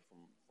idea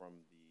from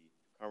the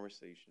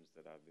conversations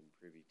that I've been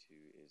privy to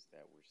is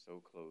that we're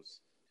so close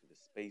to the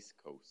Space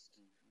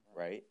Coast,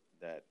 right?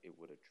 That it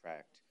would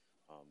attract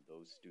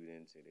those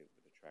students and it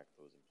would attract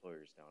those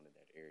employers down in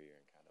that area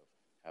and kind of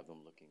have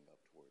them looking up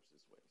towards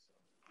this way. So,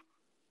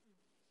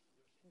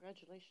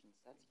 Congratulations,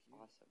 that's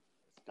awesome.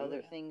 let's do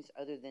Other it. things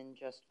other than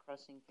just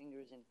crossing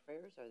fingers and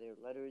prayers? Are there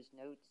letters,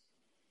 notes,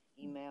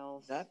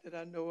 emails? Not that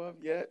I know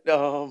of yet.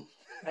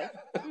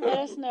 Let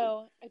us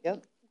know.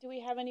 Yep. Do we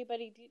have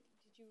anybody?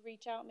 Did you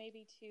reach out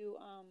maybe to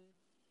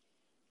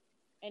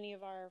any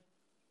of our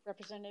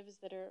representatives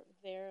that are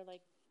there,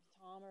 like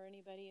Tom or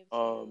anybody?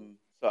 So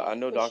I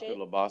know push Dr. it?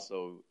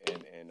 Labasso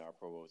and our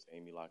provost,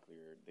 Amy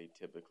Locklear, they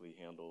typically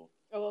handle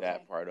Oh, okay.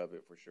 that part of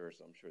it for sure.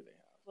 So I'm sure they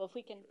have. Well, if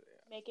we can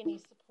make any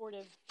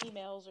supportive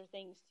emails or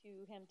things to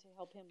him to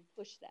help him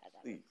push that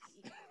would Please.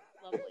 be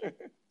lovely.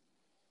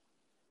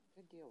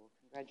 Good deal. Well,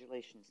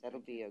 congratulations. That'll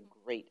be a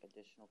great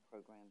additional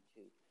program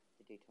to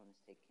the Daytona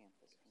State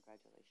campus.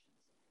 Congratulations.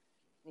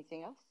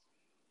 Anything else?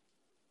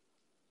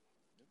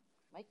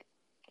 Mike?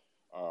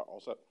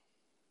 All set.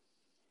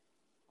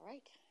 All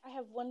right. I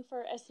have one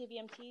for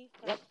SCVMT,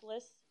 Clark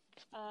Bliss.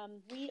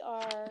 We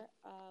are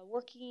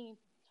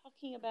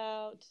talking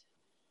about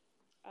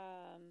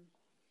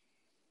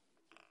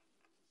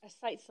a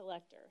site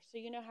selector. So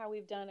you know how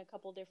we've done a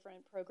couple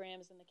different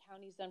programs, and the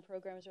county's done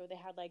programs where they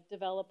had like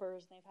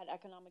developers, and they've had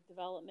economic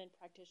development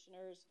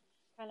practitioners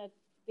kind of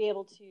be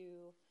able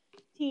to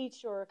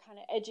teach or kind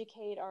of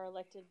educate our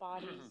elected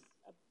bodies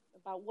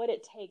about what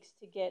it takes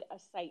to get a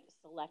site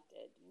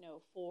selected, you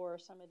know, for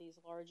some of these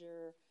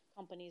larger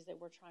companies that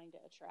we're trying to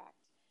attract.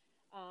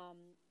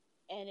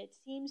 And it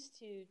seems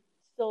to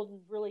still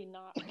really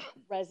not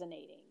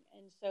resonating.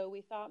 And so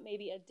we thought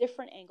maybe a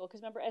different angle,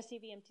 because remember,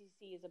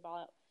 SCVMTC is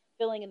about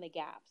filling in the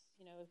gaps.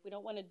 You know, we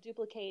don't want to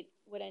duplicate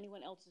what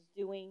anyone else is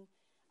doing,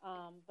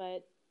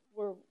 but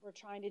we're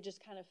trying to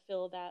just kind of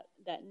fill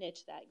that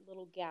niche, that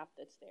little gap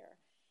that's there.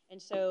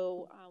 And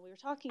so we were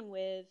talking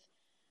with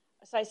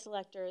a site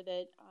selector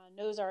that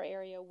knows our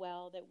area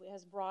well, that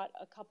has brought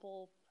a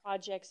couple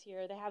projects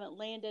here. They haven't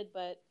landed,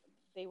 but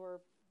we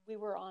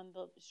were on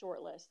the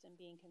short list and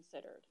being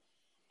considered.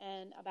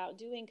 And about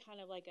doing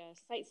kind of like a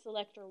site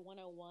selector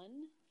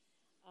 101.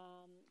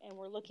 And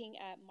we're looking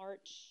at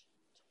March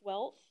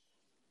 12th.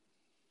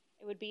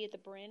 It would be at the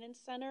Brannon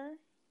Center.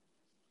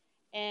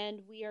 And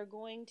we are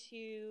going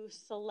to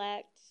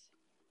select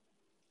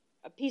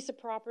a piece of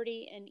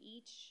property in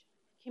each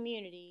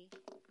community,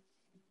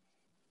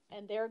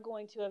 and they're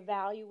going to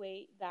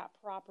evaluate that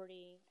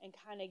property and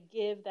kind of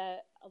give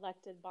that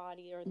elected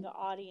body or the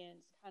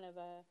audience kind of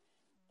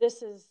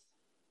this is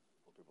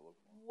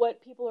what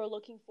people are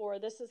looking for.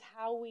 This is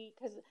how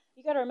because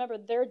you got to remember,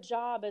 their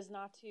job is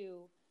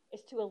to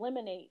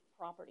eliminate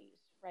properties,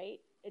 right?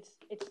 It's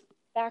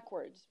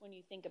backwards when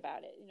you think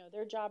about it. You know,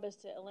 their job is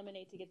to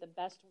eliminate to get the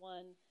best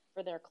one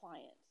for their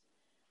client.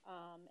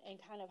 And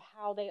kind of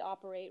how they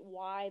operate,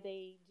 why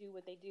they do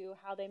what they do,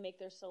 how they make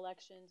their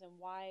selections, and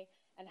why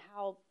and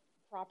how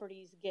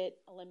properties get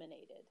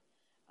eliminated,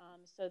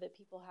 so that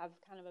people have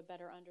kind of a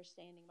better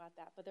understanding about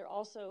that. But they're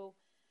also,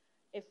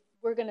 if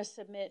we're going to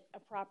submit a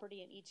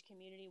property in each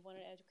community, one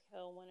in Edge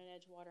Hill, one in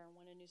Edgewater, and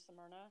one in New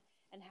Smyrna,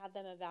 and have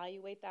them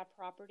evaluate that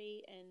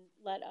property and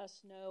let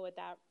us know at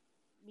that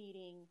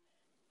meeting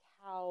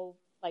how,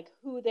 like,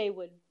 who they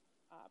would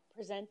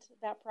present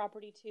that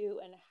property to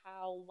and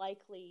how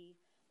likely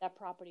that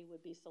property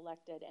would be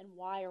selected and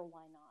why or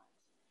why not.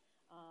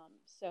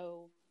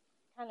 So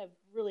kind of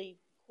really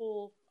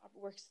cool.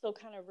 We're still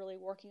kind of really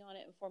working on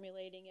it and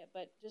formulating it,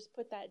 but just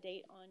put that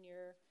date on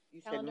your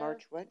You calendar. said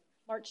March what?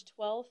 March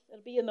 12th.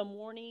 It'll be in the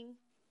morning.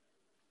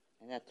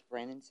 And that's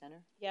Brannon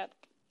Center? Yep.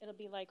 It'll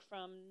be like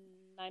from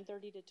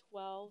 9:30 to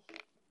 12.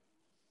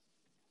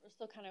 We're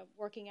still kind of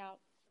working out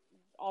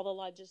all the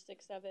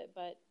logistics of it,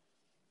 but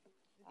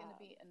Is it going to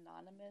be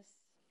anonymous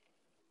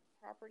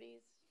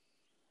properties?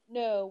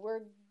 no,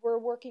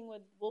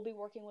 we'll be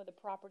working with the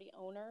property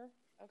owner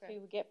Okay.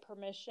 to get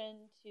permission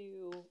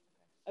to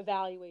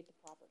evaluate the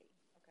property.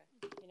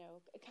 Okay. You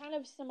know, kind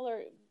of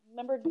similar.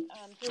 Remember,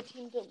 through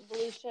Team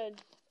Volusia,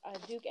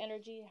 Duke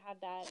Energy had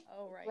that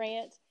Oh, right.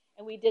 grant,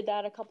 and we did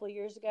that a couple of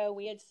years ago.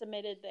 We had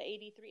submitted the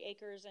 83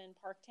 acres in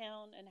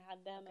Parktown and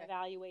had them Okay.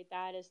 evaluate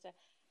that as to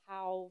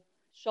how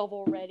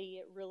shovel ready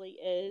it really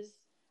is.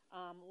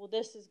 Well,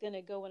 this is going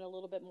to go in a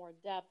little bit more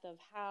depth of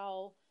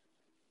how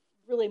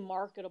really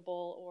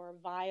marketable or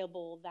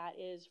viable that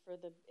is for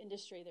the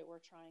industry that we're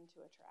trying to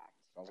attract.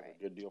 Sounds like Right. a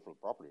good deal for the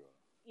property owner.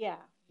 Yeah.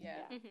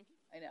 Yeah. Yeah.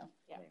 I know.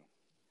 Yeah. I mean,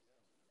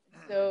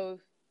 So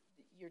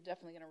you're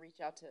definitely going to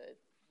reach out to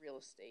real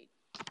estate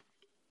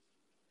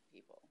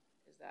people.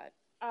 Is that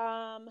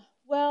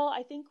Well,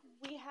 I think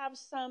we have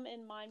some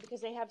in mind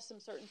because they have some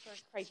certain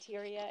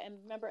criteria.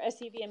 And remember,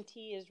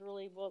 SEVMT is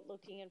really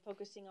looking and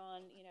focusing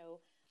on, you know,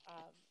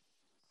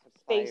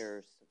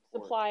 Suppliers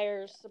support.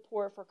 suppliers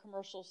support for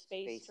commercial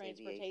space Space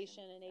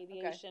transportation aviation. and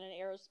aviation and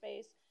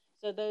aerospace.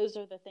 So those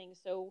are the things.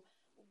 So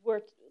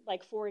we're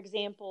like, for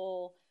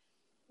example,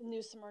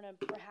 New Smyrna,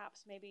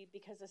 perhaps maybe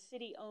because the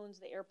city owns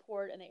the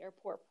airport and the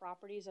airport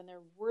properties, and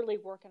they're really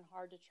working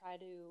hard to try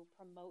to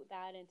promote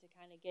that and to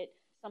kind of get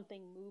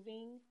something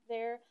moving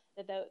there,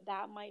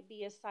 that might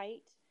be a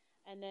site.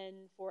 And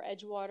then for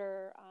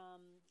Edgewater,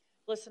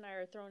 Bliss and I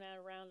are throwing out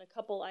around a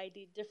couple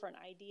different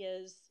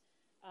ideas.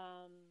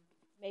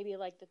 Maybe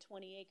like the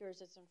 20 acres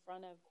that's in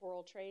front of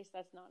Coral Trace.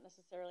 That's not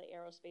necessarily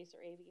aerospace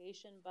or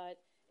aviation, but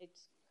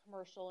it's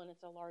commercial and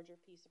it's a larger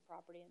piece of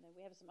property. And then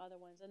we have some other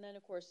ones. And then,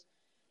 of course,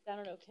 down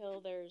in Oak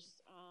Hill,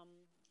 there's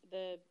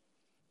the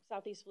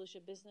Southeast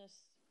Volusia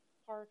Business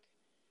Park.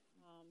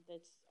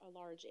 That's a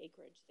large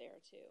acreage there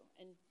too,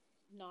 and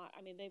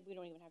we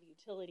don't even have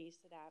utilities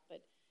to that,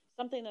 but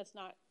something that's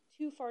not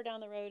too far down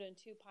the road and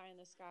too pie in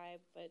the sky,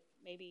 but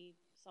maybe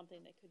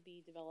something that could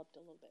be developed a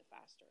little bit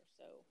faster.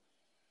 So,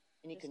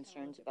 Any just kinda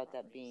concerns look at about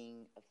that properties.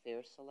 being a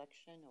fair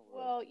selection? Or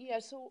well? Yeah.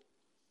 So,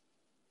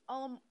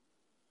 the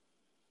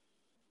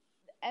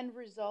end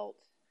result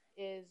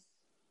is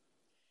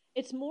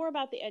It's more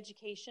about the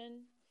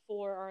education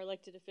for our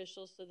elected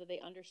officials so that they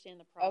understand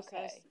the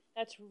process. Okay.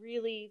 That's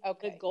really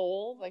Okay. the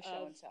goal. like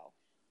show of, and tell.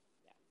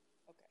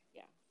 Yeah. Okay.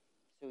 Yeah.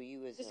 so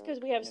you as Just a- 'cause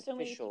we have an so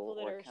many official people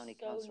that or are county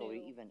so council or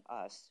new. even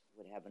us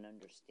would have an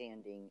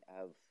understanding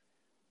of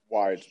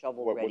why it's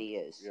shovel what- ready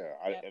is. Yeah,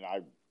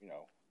 Yep. you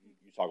know,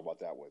 you talk about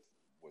that with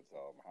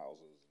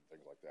houses and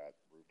things like that,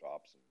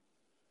 rooftops, and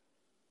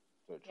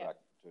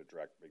to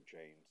attract big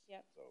chains.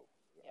 Yep. So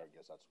I Yep.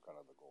 guess that's kind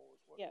of the goal.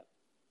 Is what? Yep.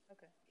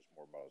 Okay. Just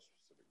more about a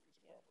specific piece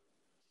of Yep. property.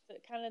 So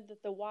kind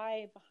of the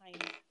why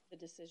behind the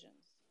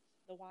decisions,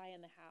 the why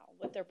and the how,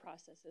 what their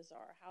processes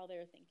are, how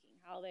they're thinking,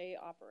 how they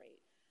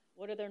operate,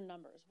 what are their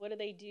numbers, what do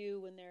they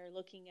do when they're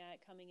looking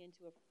at coming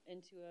into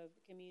a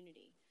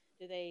community?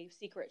 Do they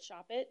secret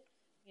shop it?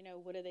 You know,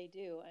 what do they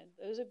do? And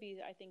those would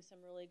be, I think,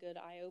 some really good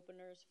eye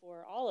openers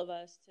for all of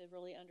us to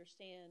really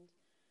understand.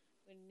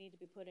 We need to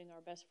be putting our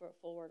best foot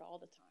forward all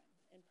the time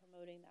and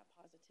promoting that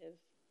positive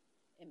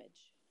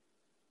image.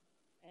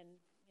 And,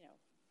 you know,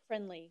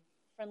 friendly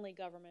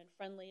government,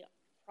 friendly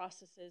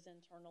processes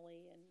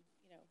internally, and,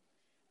 you know,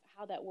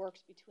 how that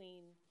works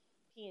between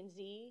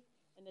P&Z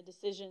and the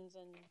decisions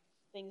and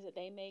things that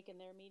they make in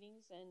their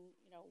meetings, and,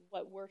 you know,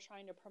 what we're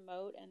trying to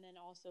promote, and then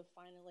also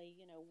finally,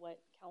 you know, what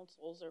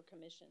councils or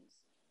commissions,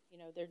 you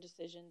know, their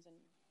decisions and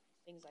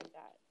things like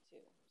that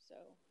too. So,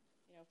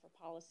 you know, for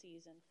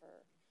policies and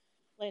for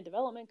land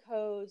development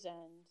codes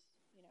and,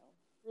 you know,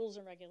 rules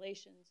and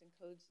regulations and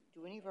codes. And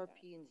Do any of things our like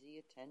that. P&Z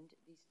attend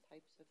these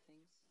types of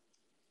things?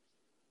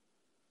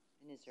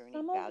 And is there any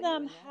Some value of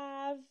them in that?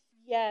 have,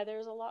 yeah,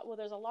 there's a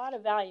lot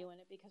of value in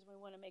it because we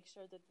want to make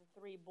sure that the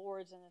three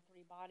boards and the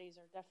three bodies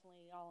are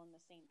definitely all on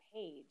the same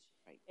page.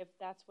 Right. If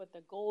that's what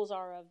the goals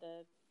are of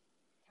the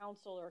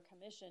council or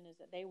commission, is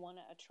that they want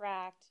to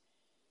attract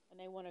and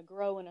they want to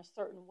grow in a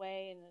certain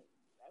way, and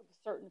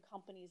certain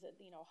companies that,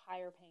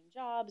 higher paying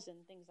jobs and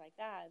things like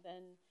that,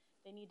 then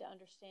they need to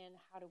understand,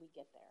 how do we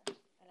get there?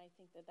 And I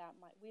think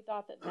we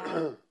thought that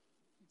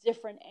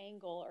different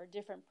angle or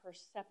different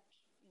perception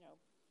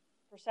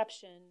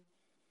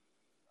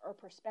or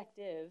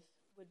perspective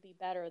would be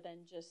better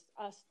than just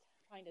us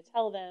trying to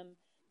tell them,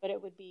 but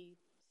it would be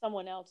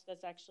someone else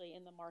that's actually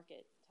in the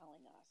market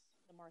telling us,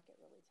 the market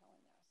really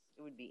telling us.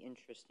 It would be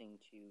interesting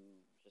to,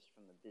 just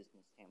from a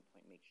business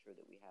standpoint, make sure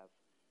that we have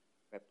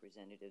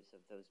representatives of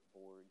those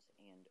boards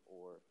and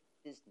or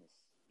business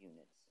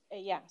units.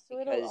 Yeah, so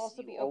Because it'll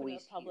also be you open to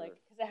always the public,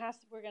 hear-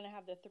 because we're going to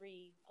have the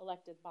 3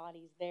 elected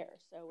bodies there,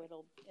 so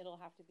it'll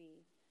have to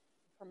be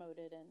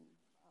promoted and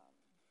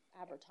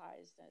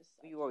advertised as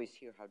such. You always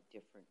hear how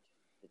different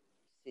the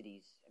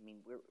cities. I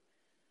mean,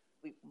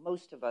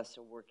 most of us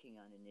are working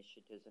on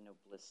initiatives. I know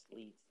Bliss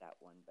leads that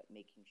one, but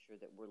making sure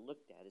that we're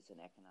looked at as an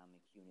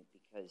economic unit,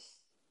 because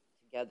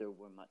together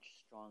we're much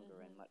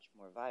stronger and much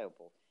more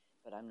viable.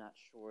 But I'm not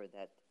sure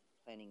that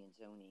planning and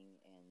zoning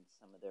and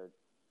some of their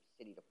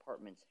city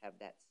departments have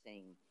that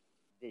same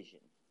vision.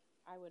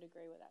 I would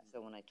agree with that.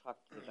 So when I talk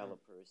to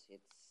developers,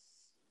 it's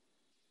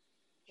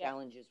Yeah.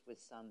 challenges with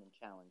some and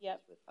challenges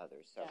Yep. with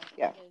others. So Yeah,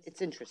 yeah, it is.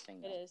 it's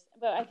interesting. It though. is,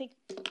 but I think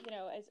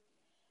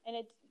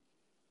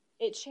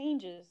it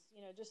changes.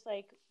 Just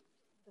like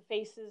the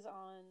faces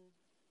on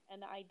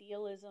and the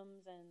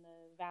idealisms and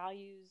the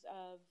values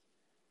of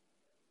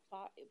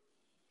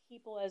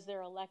people as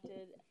they're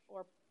elected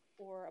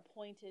or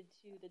appointed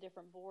to the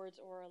different boards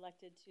or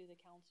elected to the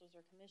councils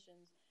or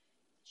commissions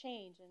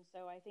change, and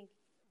so I think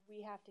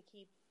we have to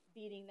keep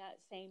beating that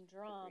same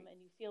drum. Agreed.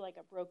 And you feel like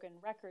a broken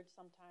record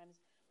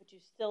sometimes, but you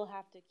still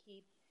have to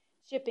keep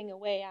chipping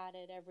away at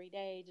it every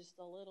day, just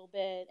a little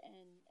bit,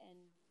 and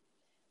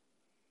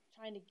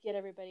trying to get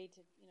everybody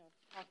to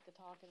talk the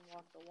talk and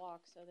walk the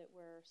walk, so that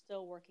we're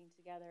still working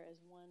together as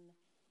one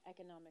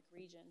economic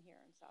region here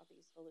in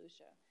Southeast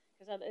Volusia.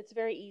 Because it's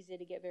very easy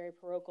to get very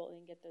parochial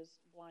and get those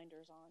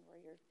blinders on, where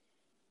you're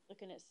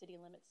looking at city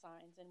limit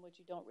signs, and what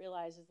you don't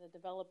realize is the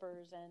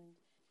developers and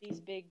these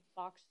big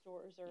box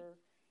stores or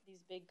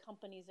these big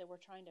companies that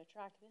we're trying to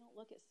attract, they don't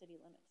look at city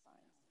limit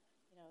signs.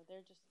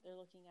 They're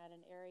looking at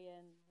an area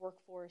and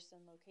workforce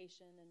and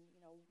location, and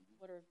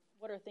what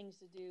are things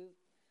to do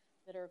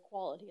that are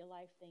quality of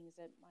life things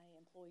that my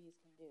employees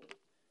can do.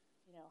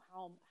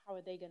 How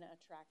are they going to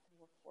attract the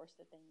workforce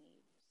that they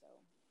need? So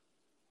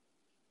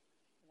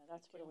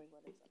that's really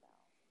what it's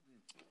about.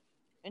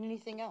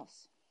 Anything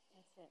else?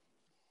 That's it.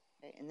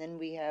 Okay, and then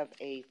we have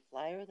a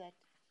flyer that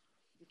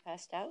you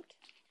passed out.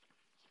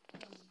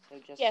 So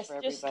Yes, for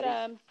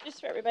everybody. just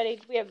for everybody.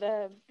 We have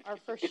our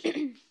first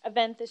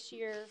event this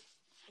year.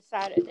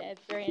 Saturday at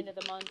the very end of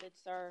the month.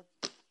 It's our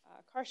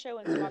car show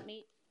and swap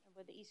meet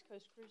with the East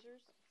Coast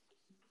Cruisers.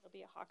 It'll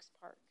be at Hawks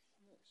Park.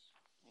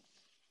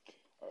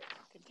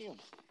 Good deal.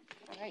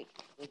 All right.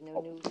 With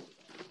no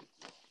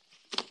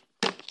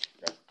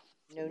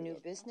new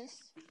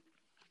business.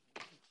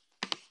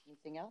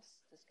 Anything else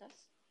to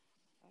discuss?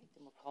 All right,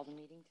 then we'll call the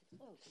meeting to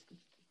close.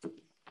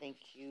 Thank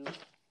you.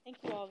 Thank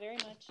you all very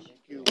much. Thank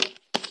you.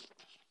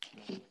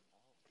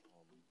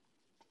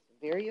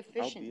 Very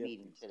efficient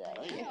meeting today.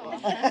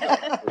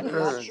 Yeah.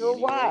 Not sure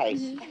why.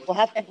 We'll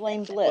have to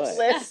blame Bliss.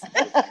 The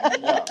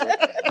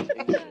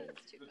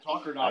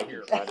talker not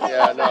here.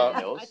 Yeah,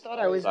 no. I thought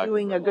I was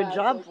doing a good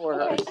job for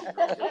her.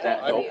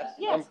 That help?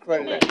 I'm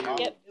crediting you.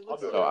 Yep.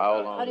 So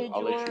I'll How did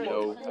let you your-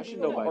 know. I should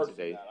know by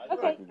today.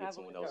 If I can get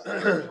someone else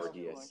for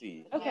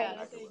DSC. Okay. I can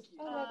let you know.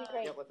 Oh, that'd be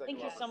great. Thank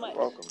you so much.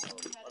 Welcome.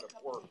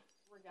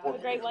 Have a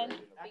great one.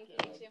 Thank you.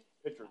 You too.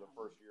 Picture the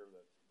first year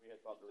that we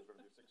had thought there was gonna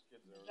be 6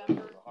 kids there.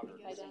 There was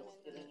 100.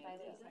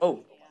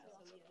 Oh,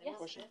 Yes.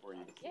 question for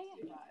you. Yeah, yeah.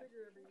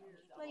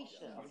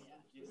 Congratulations.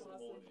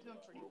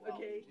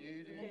 Okay.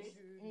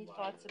 Any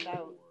thoughts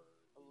about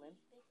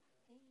Olympic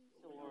things,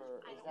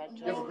 or is that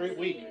just? Have a great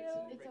week.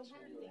 It's a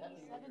weird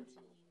thing, 17.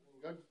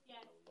 Good.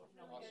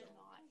 No, there's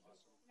not.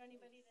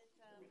 Anybody that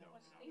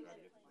What's the thing that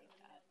playing with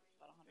that?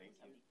 About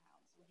 170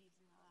 pounds, so he's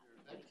not.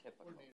 Typical.